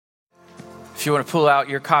If you want to pull out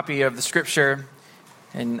your copy of the scripture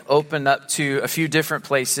and open up to a few different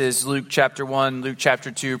places, Luke chapter 1, Luke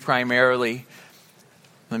chapter 2 primarily,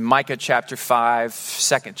 and Micah chapter 5,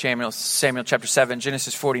 2 Samuel chapter 7,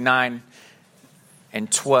 Genesis 49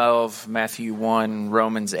 and 12, Matthew 1,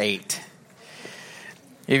 Romans 8.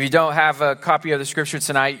 If you don't have a copy of the scripture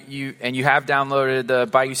tonight, you have downloaded the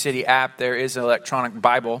Bayou City app, there is an electronic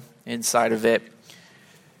Bible inside of it.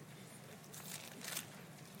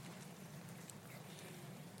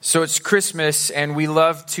 So it's Christmas, and we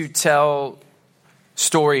love to tell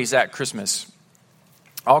stories at Christmas.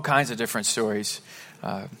 All kinds of different stories.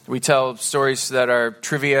 We tell stories that are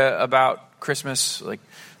trivia about Christmas. Like,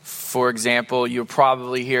 for example, you'll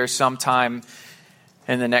probably hear sometime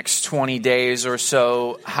in the next 20 days or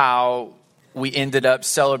so how we ended up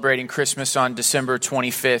celebrating Christmas on December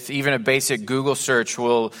 25th. Even a basic Google search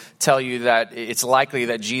will tell you that it's likely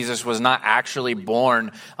that Jesus was not actually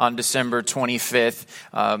born on December 25th.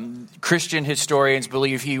 Christian historians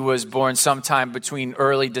believe he was born sometime between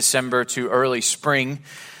early December to early spring.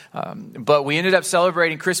 But we ended up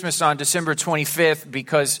celebrating Christmas on December 25th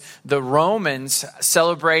because the Romans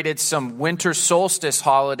celebrated some winter solstice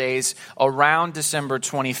holidays around December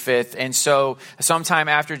 25th. And so sometime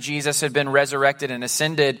after Jesus had been resurrected and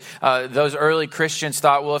ascended, those early Christians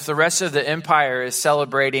thought, well, if the rest of the empire is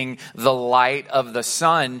celebrating the light of the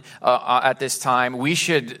sun at this time, we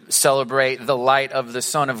should celebrate the light of the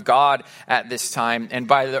Son of God at this time. And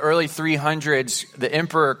by the early 300s, the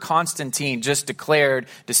Emperor Constantine just declared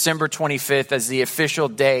December 25th as the official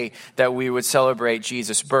day that we would celebrate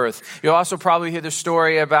Jesus' birth. You'll also probably hear the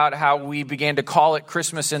story about how we began to call it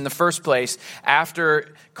Christmas in the first place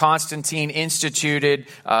after Constantine instituted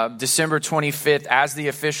December 25th as the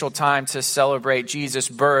official time to celebrate Jesus'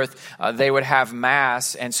 birth. They would have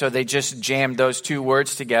Mass, and so they just jammed those two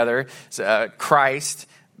words together, Christ,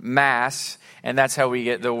 Mass. And that's how we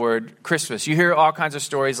get the word Christmas. You hear all kinds of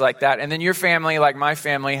stories like that. And then your family, like my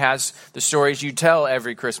family, has the stories you tell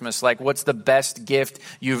every Christmas. Like, what's the best gift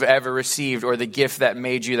you've ever received, or the gift that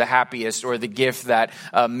made you the happiest, or the gift that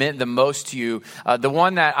meant the most to you? The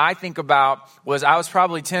one that I think about was I was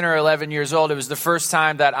probably 10 or 11 years old. It was the first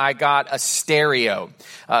time that I got a stereo.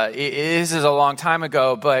 This is a long time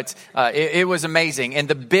ago, but it was amazing. And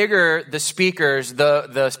the bigger the speakers,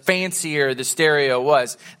 the fancier the stereo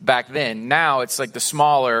was back then. Now it's like the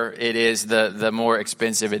smaller it is, the more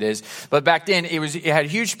expensive it is. But back then it had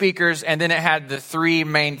huge speakers, and then it had the three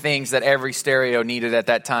main things that every stereo needed at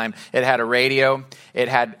that time. It had a radio, it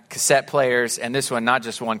had cassette players, and this one, not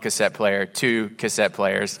just one cassette player, two cassette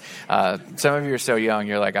players. Some of you are so young,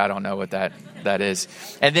 you're like, I don't know what that is.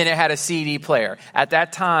 And then it had a CD player. At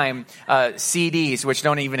that time, CDs, which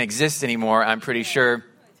don't even exist anymore, I'm pretty sure,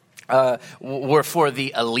 were for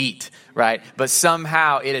the elite, right? But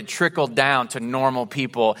somehow it had trickled down to normal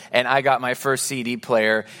people, and I got my first CD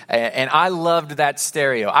player, and I loved that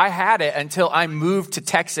stereo. I had it until I moved to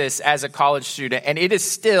Texas as a college student, and it is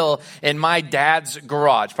still in my dad's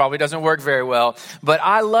garage. Probably doesn't work very well, but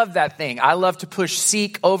I love that thing. I love to push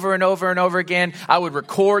seek over and over and over again. I would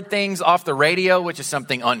record things off the radio, which is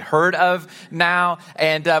something unheard of now.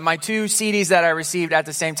 And my two CDs that I received at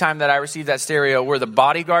the same time that I received that stereo were the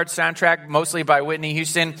Bodyguard soundtrack, mostly by Whitney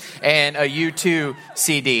Houston, and a U2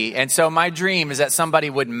 CD. And so my dream is that somebody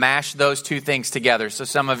would mash those two things together. So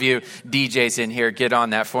some of you DJs in here, get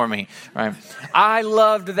on that for me. Right? I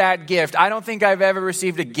loved that gift. I don't think I've ever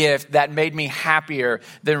received a gift that made me happier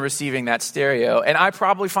than receiving that stereo. And I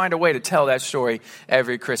probably find a way to tell that story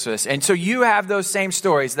every Christmas. And so you have those same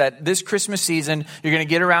stories that this Christmas season, you're going to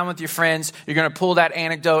get around with your friends. You're going to pull that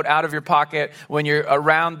anecdote out of your pocket. When you're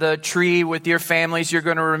around the tree with your families, you're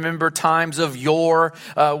going to remember times of yore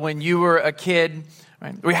when you were a kid.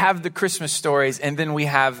 Right? We have the Christmas stories, and then we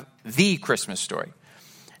have the Christmas story.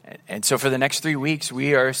 And so for the next 3 weeks,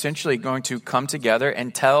 we are essentially going to come together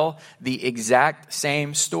and tell the exact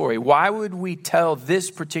same story. Why would we tell this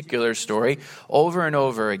particular story over and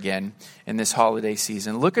over again in this holiday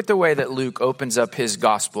season? Look at the way that Luke opens up his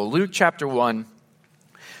gospel. Luke chapter 1,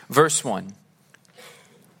 verse 1.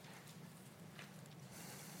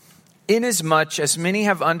 Inasmuch as many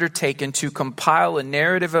have undertaken to compile a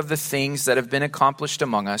narrative of the things that have been accomplished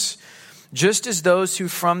among us, just as those who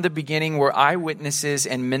from the beginning were eyewitnesses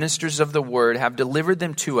and ministers of the word have delivered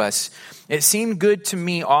them to us, it seemed good to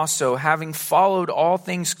me also, having followed all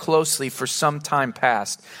things closely for some time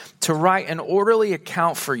past, to write an orderly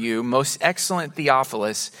account for you, most excellent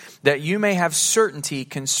Theophilus, that you may have certainty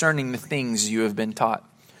concerning the things you have been taught.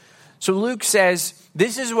 So Luke says,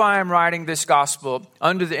 This is why I'm writing this gospel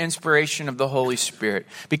under the inspiration of the Holy Spirit,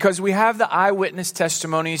 because we have the eyewitness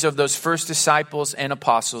testimonies of those first disciples and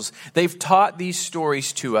apostles. They've taught these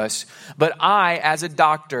stories to us, but I, as a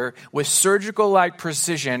doctor with surgical-like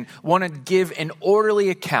precision, want to give an orderly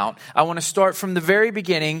account. I want to start from the very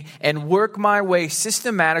beginning and work my way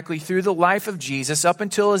systematically through the life of Jesus up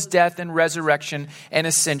until his death and resurrection and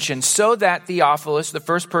ascension, so that Theophilus, the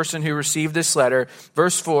first person who received this letter,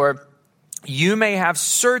 verse 4, you may have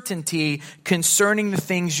certainty concerning the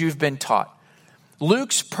things you've been taught.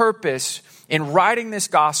 Luke's purpose in writing this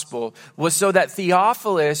gospel was so that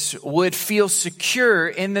Theophilus would feel secure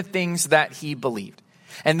in the things that he believed.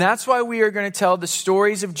 And that's why we are going to tell the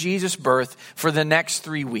stories of Jesus' birth for the next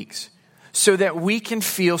 3 weeks, so that we can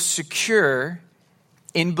feel secure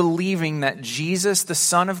in believing that Jesus, the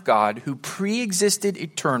Son of God, who pre-existed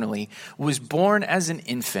eternally, was born as an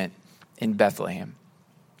infant in Bethlehem.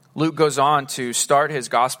 Luke goes on to start his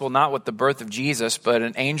gospel not with the birth of Jesus, but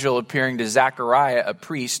an angel appearing to Zechariah, a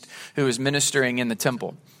priest who was ministering in the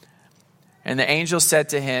temple. And the angel said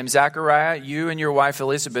to him, Zechariah, you and your wife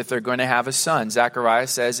Elizabeth are going to have a son. Zechariah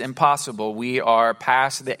says, impossible. We are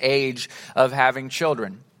past the age of having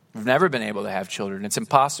children. We've never been able to have children. It's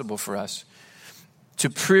impossible for us. To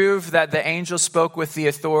prove that the angel spoke with the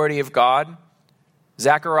authority of God,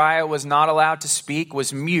 Zechariah was not allowed to speak,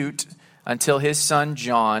 was mute, until his son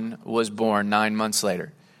John was born 9 months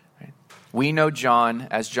later. We know John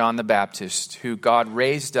as John the Baptist, who God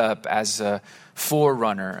raised up as a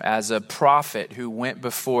forerunner, as a prophet who went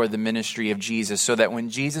before the ministry of Jesus, so that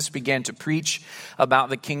when Jesus began to preach about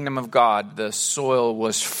the kingdom of God, the soil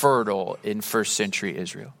was fertile in first century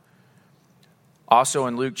Israel. Also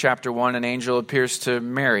in Luke chapter 1, an angel appears to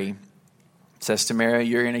Mary. It says to Mary,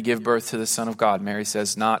 you're going to give birth to the Son of God. Mary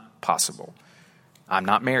says, not possible. I'm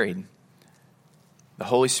not married. The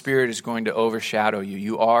Holy Spirit is going to overshadow you.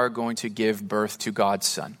 You are going to give birth to God's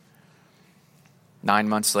Son. 9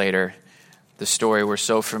 months later, the story we're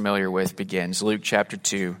so familiar with begins. Luke chapter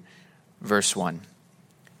 2, verse 1.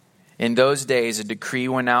 In those days, a decree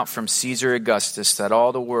went out from Caesar Augustus that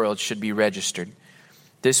all the world should be registered.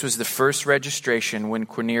 This was the first registration when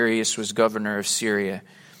Quirinius was governor of Syria,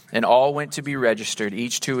 and all went to be registered,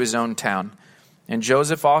 each to his own town. And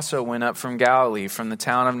Joseph also went up from Galilee, from the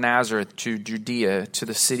town of Nazareth to Judea, to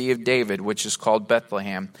the city of David, which is called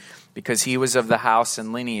Bethlehem, because he was of the house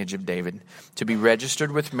and lineage of David, to be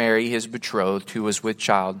registered with Mary, his betrothed, who was with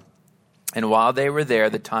child. And while they were there,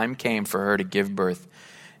 the time came for her to give birth.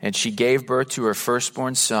 And she gave birth to her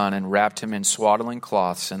firstborn son, and wrapped him in swaddling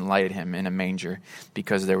cloths, and laid him in a manger,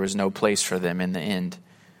 because there was no place for them in the inn.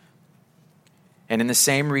 And in the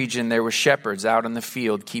same region there were shepherds out in the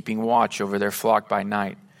field, keeping watch over their flock by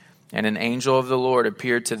night. And an angel of the Lord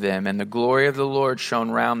appeared to them, and the glory of the Lord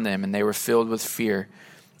shone round them, and they were filled with fear.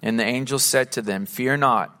 And the angel said to them, fear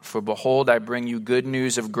not, for behold, I bring you good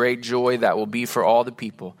news of great joy that will be for all the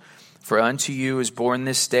people. For unto you is born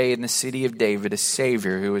this day in the city of David a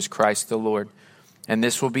Savior, who is Christ the Lord. And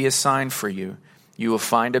this will be a sign for you. You will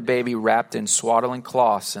find a baby wrapped in swaddling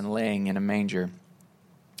cloths and laying in a manger.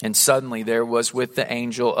 And suddenly there was with the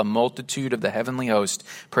angel a multitude of the heavenly host,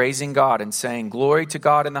 praising God and saying, glory to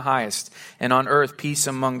God in the highest, and on earth peace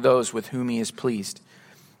among those with whom he is pleased.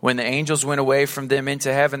 When the angels went away from them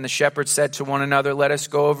into heaven, the shepherds said to one another, let us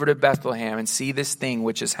go over to Bethlehem and see this thing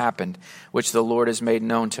which has happened, which the Lord has made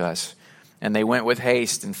known to us. And they went with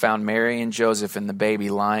haste and found Mary and Joseph and the baby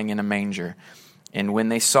lying in a manger. And when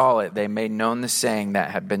they saw it, they made known the saying that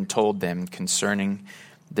had been told them concerning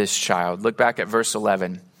this child. Look back at verse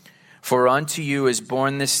 11. For unto you is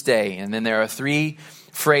born this day. And then there are 3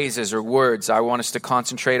 phrases or words I want us to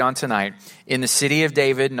concentrate on tonight. In the city of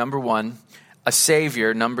David, number 1. A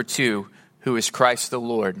Savior, number 2. Who is Christ the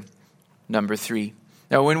Lord, number 3.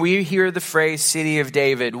 Now, when we hear the phrase city of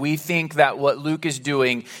David, we think that what Luke is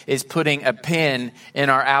doing is putting a pin in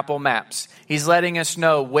our Apple Maps. He's letting us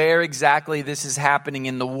know where exactly this is happening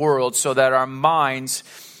in the world so that our minds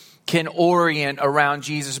can orient around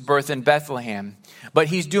Jesus' birth in Bethlehem. But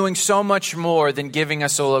he's doing so much more than giving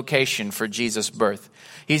us a location for Jesus' birth.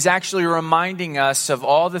 He's actually reminding us of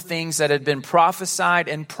all the things that had been prophesied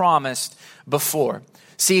and promised before.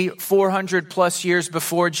 See, 400 plus years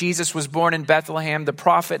before Jesus was born in Bethlehem, the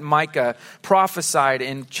prophet Micah prophesied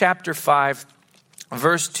in chapter 5,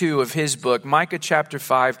 verse 2 of his book, Micah chapter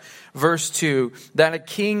 5, verse 2, that a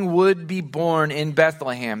king would be born in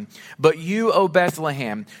Bethlehem. But you, O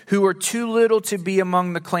Bethlehem, who are too little to be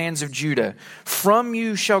among the clans of Judah, from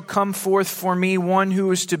you shall come forth for me one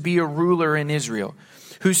who is to be a ruler in Israel,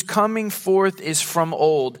 whose coming forth is from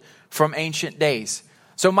old, from ancient days.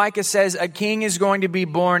 So Micah says a king is going to be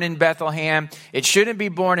born in Bethlehem. It shouldn't be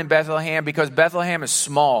born in Bethlehem because Bethlehem is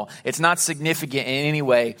small. It's not significant in any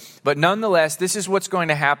way. But nonetheless, this is what's going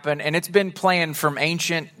to happen. And it's been planned from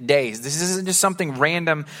ancient days. This isn't just something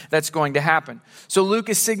random that's going to happen. So Luke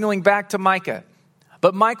is signaling back to Micah.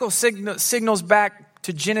 But Michael signals back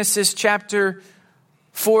to Genesis chapter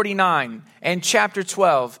 49 and chapter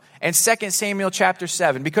 12 and 2 Samuel chapter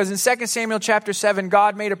 7. Because in 2 Samuel chapter 7,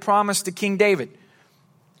 God made a promise to King David.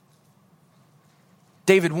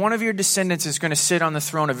 David, one of your descendants is going to sit on the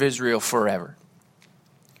throne of Israel forever.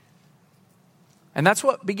 And that's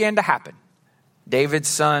what began to happen. David's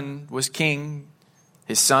son was king.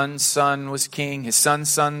 His son's son was king. His son's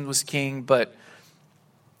son was king. But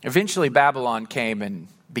eventually Babylon came and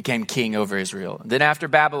became king over Israel. Then after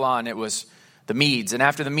Babylon, it was the Medes. And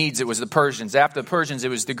after the Medes, it was the Persians. After the Persians, it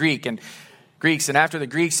was the Greeks. And after the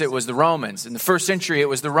Greeks, it was the Romans. In the first century, it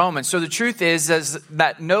was the Romans. So the truth is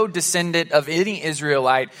that no descendant of any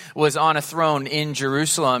Israelite was on a throne in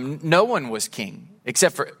Jerusalem. No one was king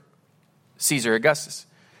except for Caesar Augustus.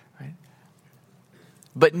 Right?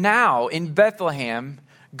 But now in Bethlehem,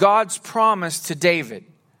 God's promise to David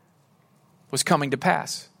was coming to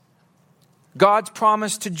pass. God's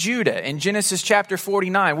promise to Judah in Genesis chapter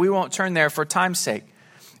 49. We won't turn there for time's sake.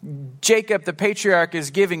 Jacob, the patriarch, is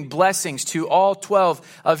giving blessings to all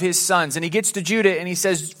 12 of his sons. And he gets to Judah and he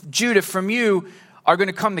says, Judah, from you are going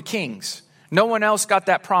to come the kings. No one else got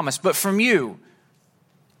that promise. But from you,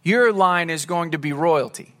 your line is going to be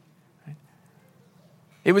royalty.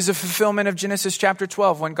 It was a fulfillment of Genesis chapter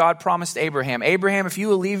 12 when God promised Abraham, Abraham, if you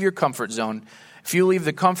will leave your comfort zone, if you leave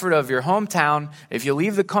the comfort of your hometown, if you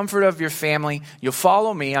leave the comfort of your family, you'll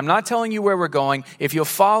follow me. I'm not telling you where we're going. If you'll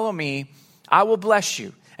follow me, I will bless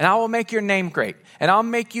you. And I will make your name great. And I'll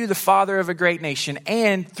make you the father of a great nation.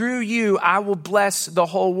 And through you, I will bless the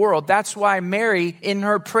whole world. That's why Mary, in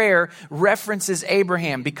her prayer, references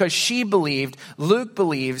Abraham. Because she believed, Luke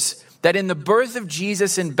believes, that in the birth of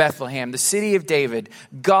Jesus in Bethlehem, the city of David,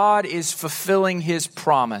 God is fulfilling his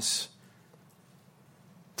promise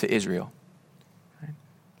to Israel.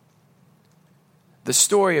 The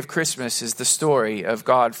story of Christmas is the story of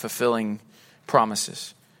God fulfilling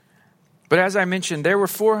promises. But as I mentioned, there were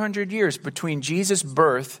 400 years between Jesus'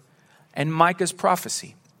 birth and Micah's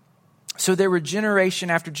prophecy. So there were generation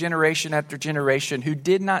after generation after generation who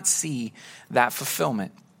did not see that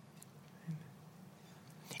fulfillment.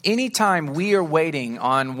 Anytime we are waiting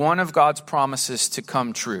on one of God's promises to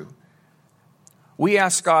come true, we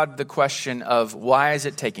ask God the question of, why is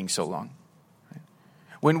it taking so long?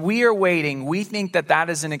 When we are waiting, we think that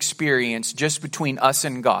is an experience just between us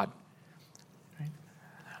and God.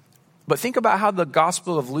 But think about how the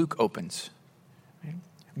Gospel of Luke opens.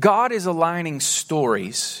 God is aligning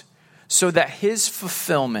stories so that his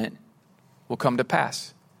fulfillment will come to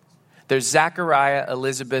pass. There's Zechariah,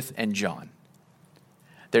 Elizabeth, and John.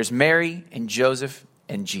 There's Mary and Joseph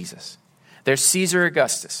and Jesus. There's Caesar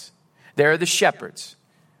Augustus. There are the shepherds.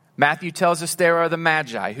 Matthew tells us there are the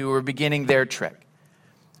Magi who are beginning their trek.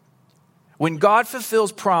 When God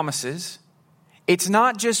fulfills promises, it's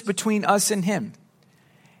not just between us and him.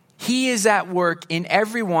 He is at work in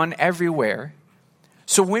everyone, everywhere.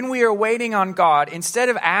 So when we are waiting on God, instead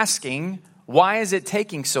of asking, why is it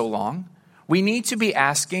taking so long? We need to be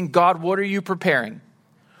asking, God, what are you preparing?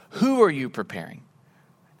 Who are you preparing?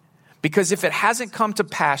 Because if it hasn't come to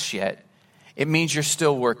pass yet, it means you're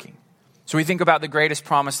still working. So we think about the greatest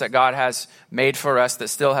promise that God has made for us that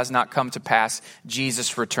still has not come to pass,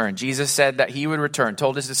 Jesus' return. Jesus said that he would return,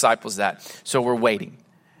 told his disciples that. So we're waiting.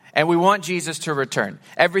 And we want Jesus to return.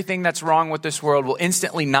 Everything that's wrong with this world will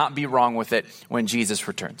instantly not be wrong with it when Jesus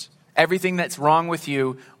returns. Everything that's wrong with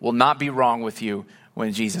you will not be wrong with you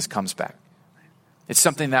when Jesus comes back. It's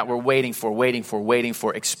something that we're waiting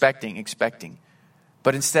for, expecting.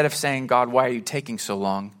 But instead of saying, God, why are you taking so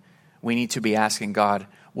long? We need to be asking God,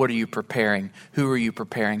 what are you preparing? Who are you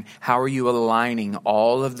preparing? How are you aligning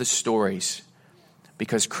all of the stories?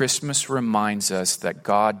 Because Christmas reminds us that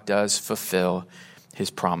God does fulfill his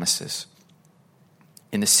promises.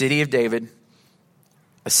 In the city of David,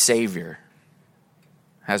 a Savior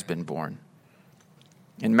has been born.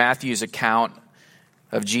 In Matthew's account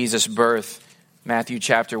of Jesus' birth, Matthew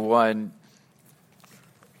chapter 1,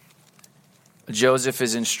 Joseph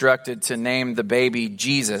is instructed to name the baby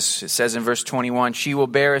Jesus. It says in verse 21, she will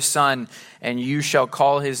bear a son, and you shall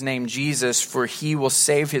call his name Jesus, for he will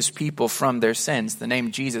save his people from their sins. The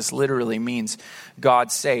name Jesus literally means God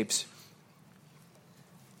saves.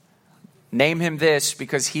 Name him this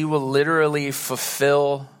because he will literally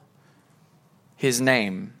fulfill his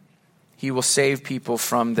name. He will save people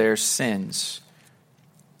from their sins.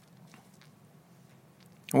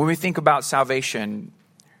 When we think about salvation,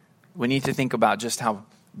 we need to think about just how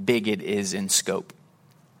big it is in scope.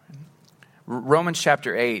 Romans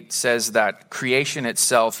chapter 8 says that creation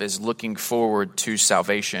itself is looking forward to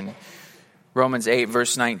salvation. Romans 8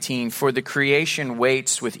 verse 19, for the creation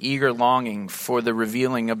waits with eager longing for the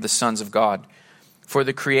revealing of the sons of God. For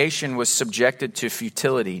the creation was subjected to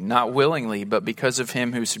futility, not willingly, but because of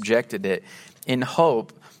him who subjected it, in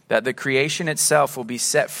hope that the creation itself will be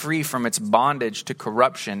set free from its bondage to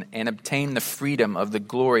corruption and obtain the freedom of the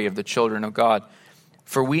glory of the children of God.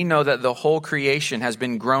 For we know that the whole creation has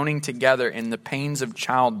been groaning together in the pains of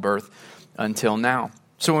childbirth until now.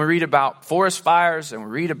 So when we read about forest fires and we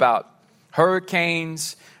read about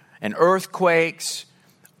hurricanes and earthquakes,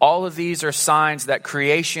 all of these are signs that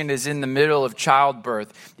creation is in the middle of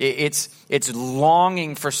childbirth. It's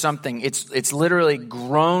longing for something. It's literally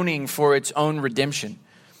groaning for its own redemption.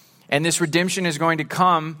 And this redemption is going to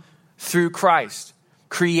come through Christ.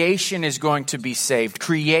 Creation is going to be saved.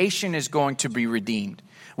 Creation is going to be redeemed.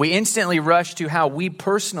 We instantly rush to how we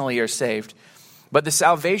personally are saved. But the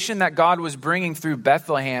salvation that God was bringing through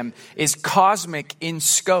Bethlehem is cosmic in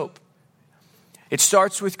scope. It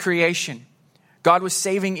starts with creation. God was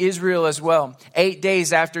saving Israel as well. 8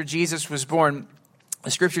 days after Jesus was born,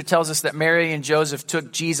 the scripture tells us that Mary and Joseph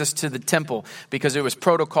took Jesus to the temple because it was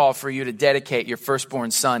protocol for you to dedicate your firstborn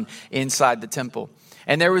son inside the temple.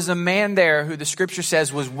 And there was a man there who the scripture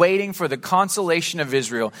says was waiting for the consolation of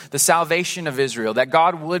Israel, the salvation of Israel, that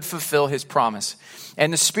God would fulfill his promise.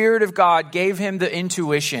 And the Spirit of God gave him the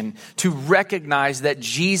intuition to recognize that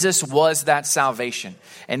Jesus was that salvation.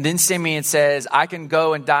 And then Simeon says, I can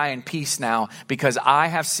go and die in peace now because I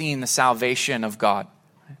have seen the salvation of God.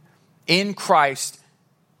 In Christ,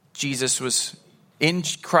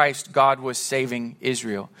 God was saving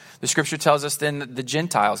Israel. The scripture tells us then that the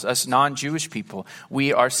Gentiles, us non-Jewish people,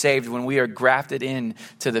 we are saved when we are grafted in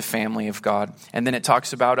to the family of God. And then it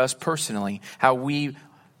talks about us personally, how we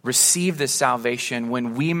receive this salvation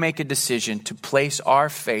when we make a decision to place our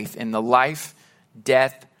faith in the life,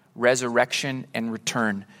 death, resurrection, and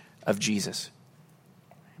return of Jesus.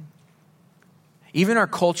 Even our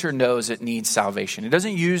culture knows it needs salvation. It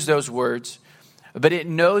doesn't use those words, but it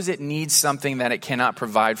knows it needs something that it cannot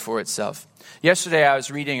provide for itself. Yesterday I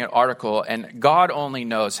was reading an article, and God only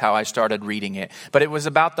knows how I started reading it, but it was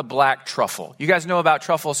about the black truffle. You guys know about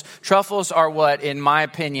truffles? Truffles are what, in my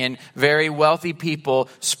opinion, very wealthy people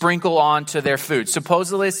sprinkle onto their food.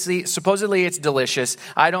 Supposedly it's delicious.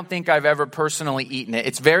 I don't think I've ever personally eaten it.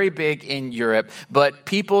 It's very big in Europe, but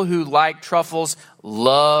people who like truffles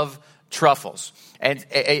love truffles. And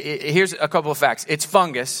here's a couple of facts. It's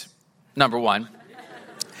fungus, number one.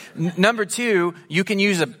 Number two, you can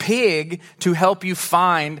use a pig to help you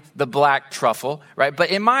find the black truffle, right? But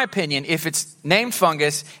in my opinion, if it's named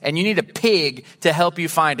fungus and you need a pig to help you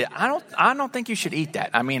find it, I don't think you should eat that.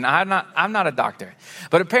 I mean, I'm not a doctor,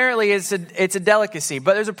 but apparently it's a delicacy.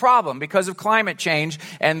 But there's a problem because of climate change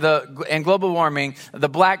and global warming. The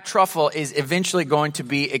black truffle is eventually going to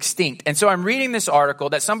be extinct. And so I'm reading this article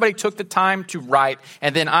that somebody took the time to write,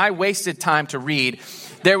 and then I wasted time to read.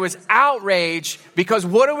 There was outrage because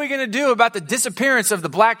what are we going to do about the disappearance of the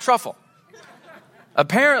black truffle?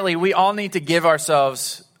 Apparently, we all need to give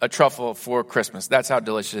ourselves a truffle for Christmas. That's how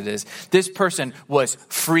delicious it is. This person was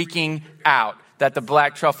freaking out that the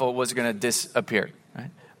black truffle was going to disappear.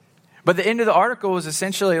 Right? But the end of the article was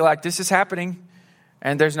essentially like, this is happening,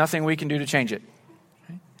 and there's nothing we can do to change it.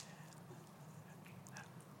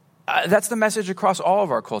 That's the message across all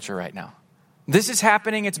of our culture right now. This is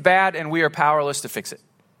happening, it's bad, and we are powerless to fix it.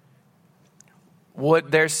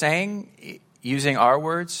 What they're saying, using our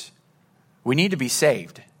words, we need to be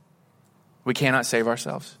saved. We cannot save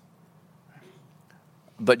ourselves.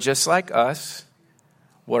 But just like us,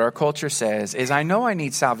 what our culture says is, I know I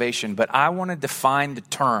need salvation, but I want to define the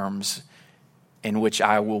terms in which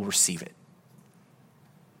I will receive it.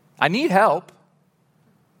 I need help,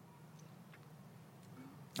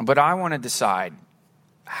 but I want to decide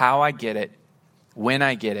how I get it, when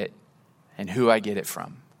I get it, and who I get it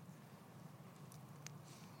from.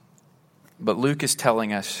 But Luke is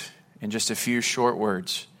telling us in just a few short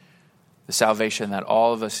words, the salvation that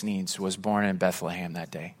all of us needs was born in Bethlehem that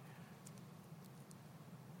day.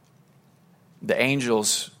 The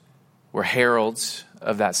angels were heralds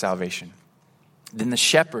of that salvation. Then the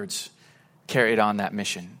shepherds carried on that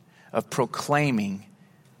mission of proclaiming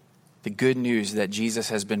the good news that Jesus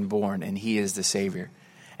has been born and he is the Savior.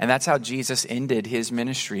 And that's how Jesus ended his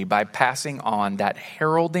ministry, by passing on that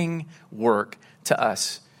heralding work to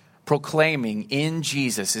us. Proclaiming in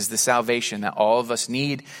Jesus is the salvation that all of us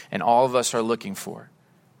need and all of us are looking for.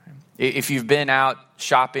 If you've been out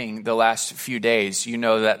shopping the last few days, you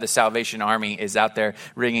know that the Salvation Army is out there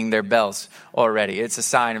ringing their bells already. It's a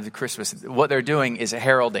sign of the Christmas. What they're doing is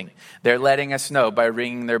heralding. They're letting us know by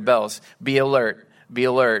ringing their bells. Be alert. Be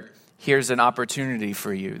alert. Here's an opportunity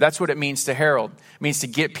for you. That's what it means to herald. It means to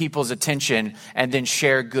get people's attention and then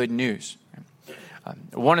share good news.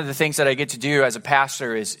 One of the things that I get to do as a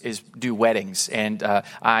pastor is do weddings, and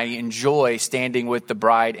I enjoy standing with the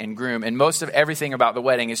bride and groom. And most of everything about the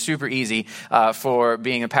wedding is super easy for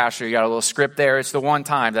being a pastor. You got a little script there. It's the one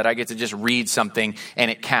time that I get to just read something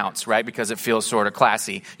and it counts, right? Because it feels sort of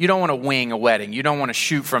classy. You don't want to wing a wedding. You don't want to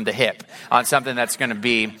shoot from the hip on something that's going to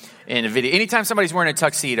be in a video. Anytime somebody's wearing a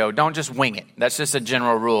tuxedo, don't just wing it. That's just a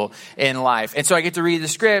general rule in life. And so I get to read the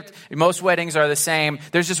script. Most weddings are the same.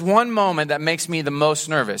 There's just one moment that makes me the most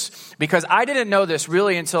nervous, because I didn't know this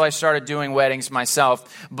really until I started doing weddings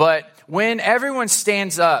myself. But when everyone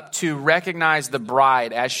stands up to recognize the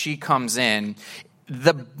bride as she comes in,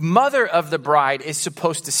 the mother of the bride is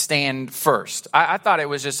supposed to stand first. I thought it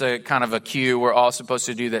was just a kind of a cue. We're all supposed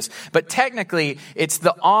to do this. But technically, it's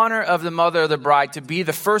the honor of the mother of the bride to be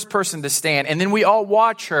the first person to stand. And then we all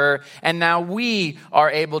watch her, and now we are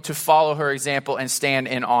able to follow her example and stand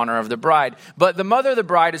in honor of the bride. But the mother of the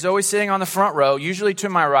bride is always sitting on the front row, usually to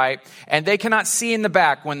my right, and they cannot see in the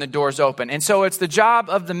back when the doors open. And so it's the job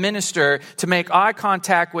of the minister to make eye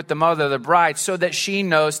contact with the mother of the bride so that she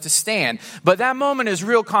knows to stand. But that moment is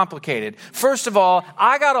real complicated. First of all,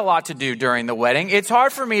 I got a lot to do during the wedding. It's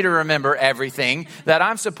hard for me to remember everything that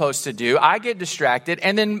I'm supposed to do. I get distracted.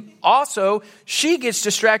 And then also, she gets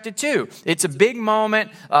distracted too. It's a big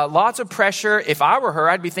moment, lots of pressure. If I were her,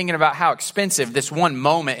 I'd be thinking about how expensive this one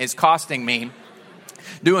moment is costing me,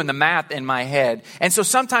 doing the math in my head. And so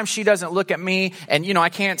sometimes she doesn't look at me, and, I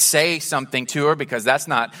can't say something to her because that's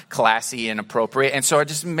not classy and appropriate. And so I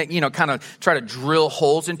just, kind of try to drill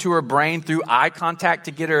holes into her brain through eye contact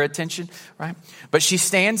to get her attention, right? But she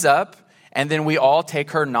stands up, and then we all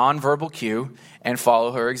take her nonverbal cue and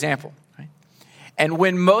follow her example, right? And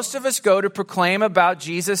when most of us go to proclaim about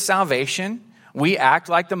Jesus' salvation, we act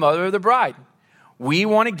like the mother of the bride. We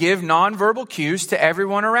want to give nonverbal cues to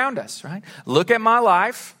everyone around us, right? Look at my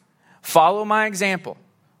life, follow my example,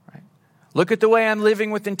 right? Look at the way I'm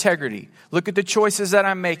living with integrity. Look at the choices that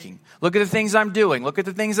I'm making. Look at the things I'm doing. Look at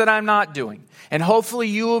the things that I'm not doing. And hopefully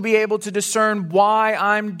you will be able to discern why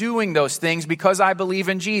I'm doing those things, because I believe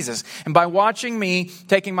in Jesus. And by watching me,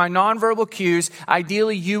 taking my nonverbal cues,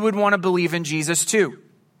 ideally you would want to believe in Jesus too.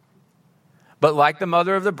 But like the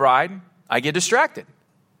mother of the bride, I get distracted.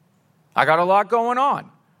 I got a lot going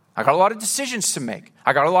on. I got a lot of decisions to make.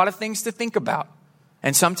 I got a lot of things to think about.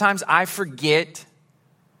 And sometimes I forget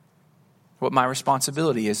what my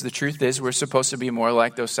responsibility is. The truth is, we're supposed to be more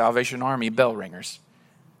like those Salvation Army bell ringers.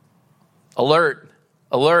 Alert,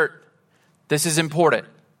 alert. This is important.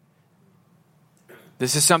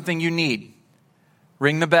 This is something you need.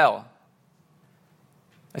 Ring the bell.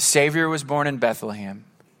 A Savior was born in Bethlehem.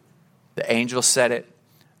 The angels said it.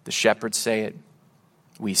 The shepherds say it.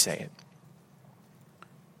 We say it.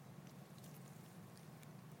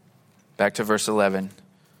 Back to verse 11.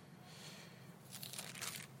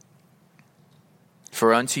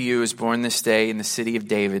 For unto you is born this day in the city of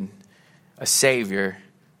David a Savior,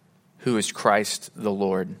 who is Christ the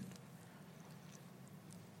Lord.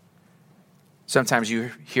 Sometimes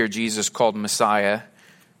you hear Jesus called Messiah,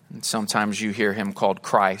 and sometimes you hear him called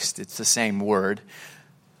Christ. It's the same word.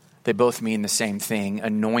 They both mean the same thing.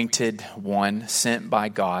 Anointed one, sent by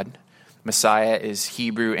God. Messiah is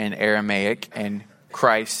Hebrew and Aramaic, and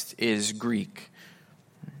Christ is Greek.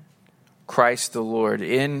 Christ the Lord.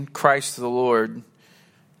 In Christ the Lord,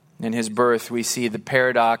 in his birth, we see the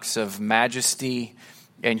paradox of majesty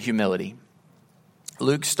and humility.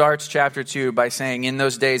 Luke starts chapter 2 by saying, in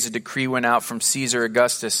those days a decree went out from Caesar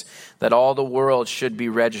Augustus that all the world should be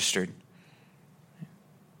registered.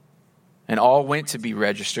 And all went to be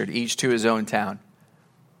registered, each to his own town.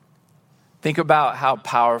 Think about how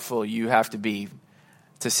powerful you have to be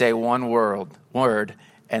to say one word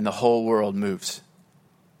and the whole world moves.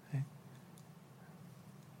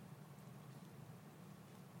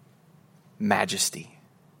 Majesty.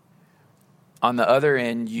 On the other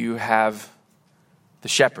end, you have the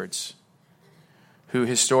shepherds, who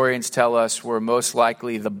historians tell us were most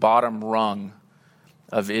likely the bottom rung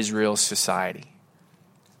of Israel's society.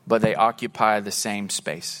 But they occupy the same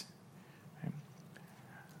space.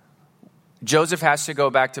 Joseph has to go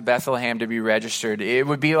back to Bethlehem to be registered. It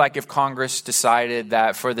would be like if Congress decided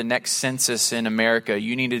that for the next census in America,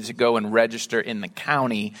 you needed to go and register in the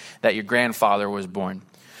county that your grandfather was born.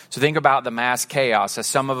 So think about the mass chaos as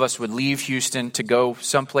some of us would leave Houston to go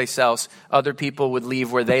someplace else. Other people would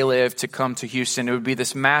leave where they live to come to Houston. It would be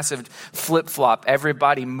this massive flip-flop,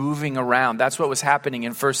 everybody moving around. That's what was happening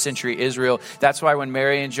in first century Israel. That's why when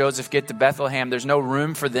Mary and Joseph get to Bethlehem, there's no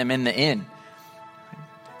room for them in the inn.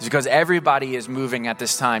 It's because everybody is moving at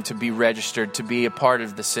this time to be registered, to be a part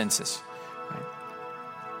of the census.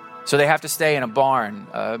 So they have to stay in a barn.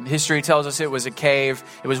 History tells us it was a cave.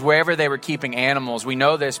 It was wherever they were keeping animals. We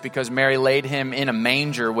know this because Mary laid him in a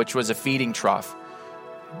manger, which was a feeding trough.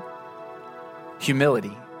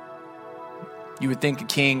 Humility. You would think a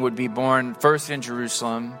king would be born first in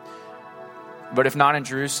Jerusalem, but if not in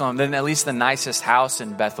Jerusalem, then at least the nicest house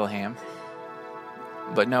in Bethlehem.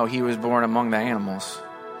 But no, he was born among the animals.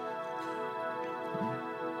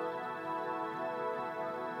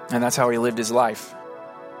 And that's how he lived his life.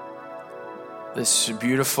 This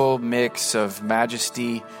beautiful mix of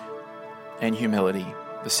majesty and humility,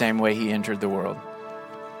 the same way he entered the world.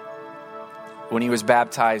 When he was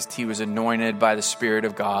baptized, he was anointed by the Spirit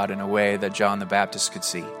of God in a way that John the Baptist could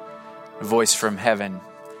see. A voice from heaven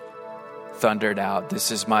thundered out,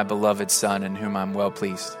 "This is my beloved Son in whom I'm well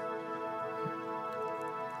pleased."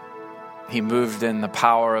 He moved in the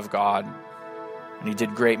power of God. And he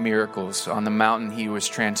did great miracles. On the mountain, he was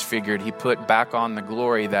transfigured. He put back on the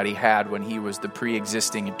glory that he had when he was the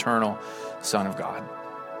pre-existing eternal Son of God.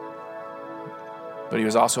 But he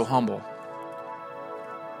was also humble.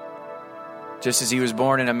 Just as he was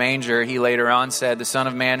born in a manger, he later on said, "The Son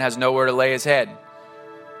of Man has nowhere to lay his head."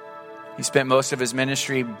 He spent most of his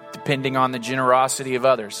ministry depending on the generosity of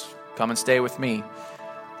others. Come and stay with me.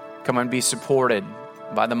 Come and be supported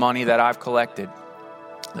by the money that I've collected,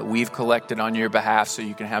 that we've collected on your behalf so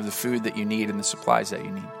you can have the food that you need and the supplies that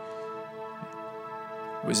you need.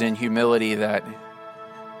 It was in humility that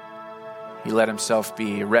he let himself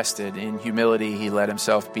be arrested. In humility, he let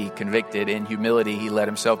himself be convicted. In humility, he let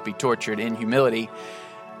himself be tortured. In humility,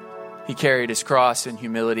 he carried his cross. In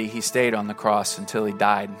humility, he stayed on the cross until he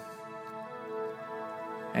died.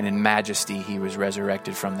 And in majesty, he was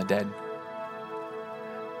resurrected from the dead.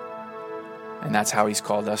 And that's how he's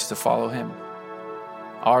called us to follow him.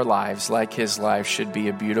 Our lives, like his life, should be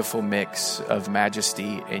a beautiful mix of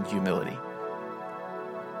majesty and humility.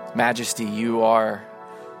 Majesty, you are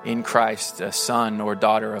in Christ a son or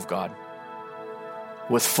daughter of God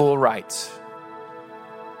with full rights.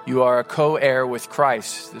 You are a co-heir with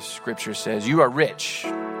Christ, the scripture says. You are rich.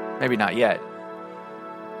 Maybe not yet,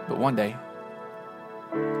 but one day.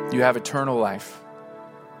 You have eternal life.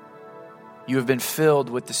 You have been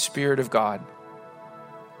filled with the Spirit of God.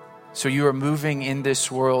 So you are moving in this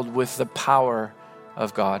world with the power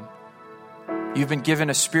of God. You've been given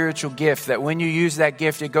a spiritual gift that when you use that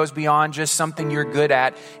gift, it goes beyond just something you're good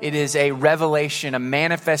at. It is a revelation, a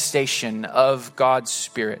manifestation of God's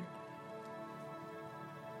Spirit.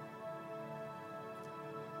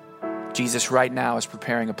 Jesus right now is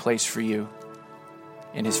preparing a place for you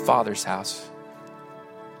in his Father's house.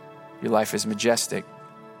 Your life is majestic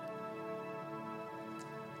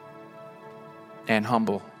and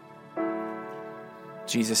humble.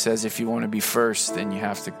 Jesus says if you want to be first, then you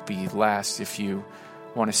have to be last. If you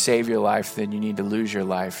want to save your life, then you need to lose your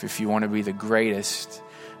life. If you want to be the greatest,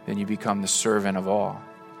 then you become the servant of all.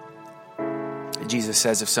 Jesus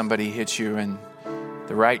says if somebody hits you in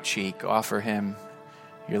the right cheek, offer him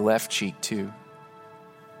your left cheek too.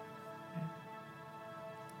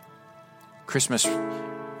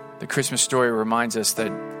 The Christmas story reminds us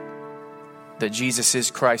that Jesus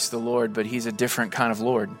is Christ the Lord, but he's a different kind of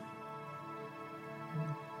Lord.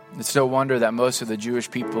 It's no wonder that most of the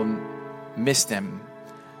Jewish people missed him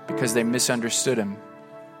because they misunderstood him.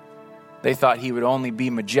 They thought he would only be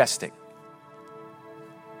majestic.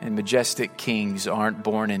 And majestic kings aren't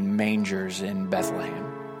born in mangers in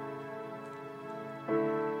Bethlehem.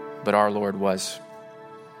 But our Lord was.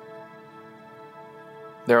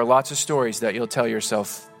 There are lots of stories that you'll tell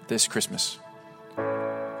yourself this Christmas.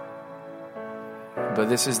 But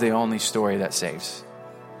this is the only story that saves.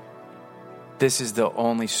 This is the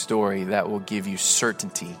only story that will give you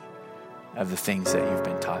certainty of the things that you've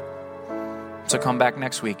been taught. So come back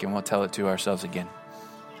next week and we'll tell it to ourselves again.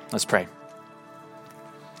 Let's pray.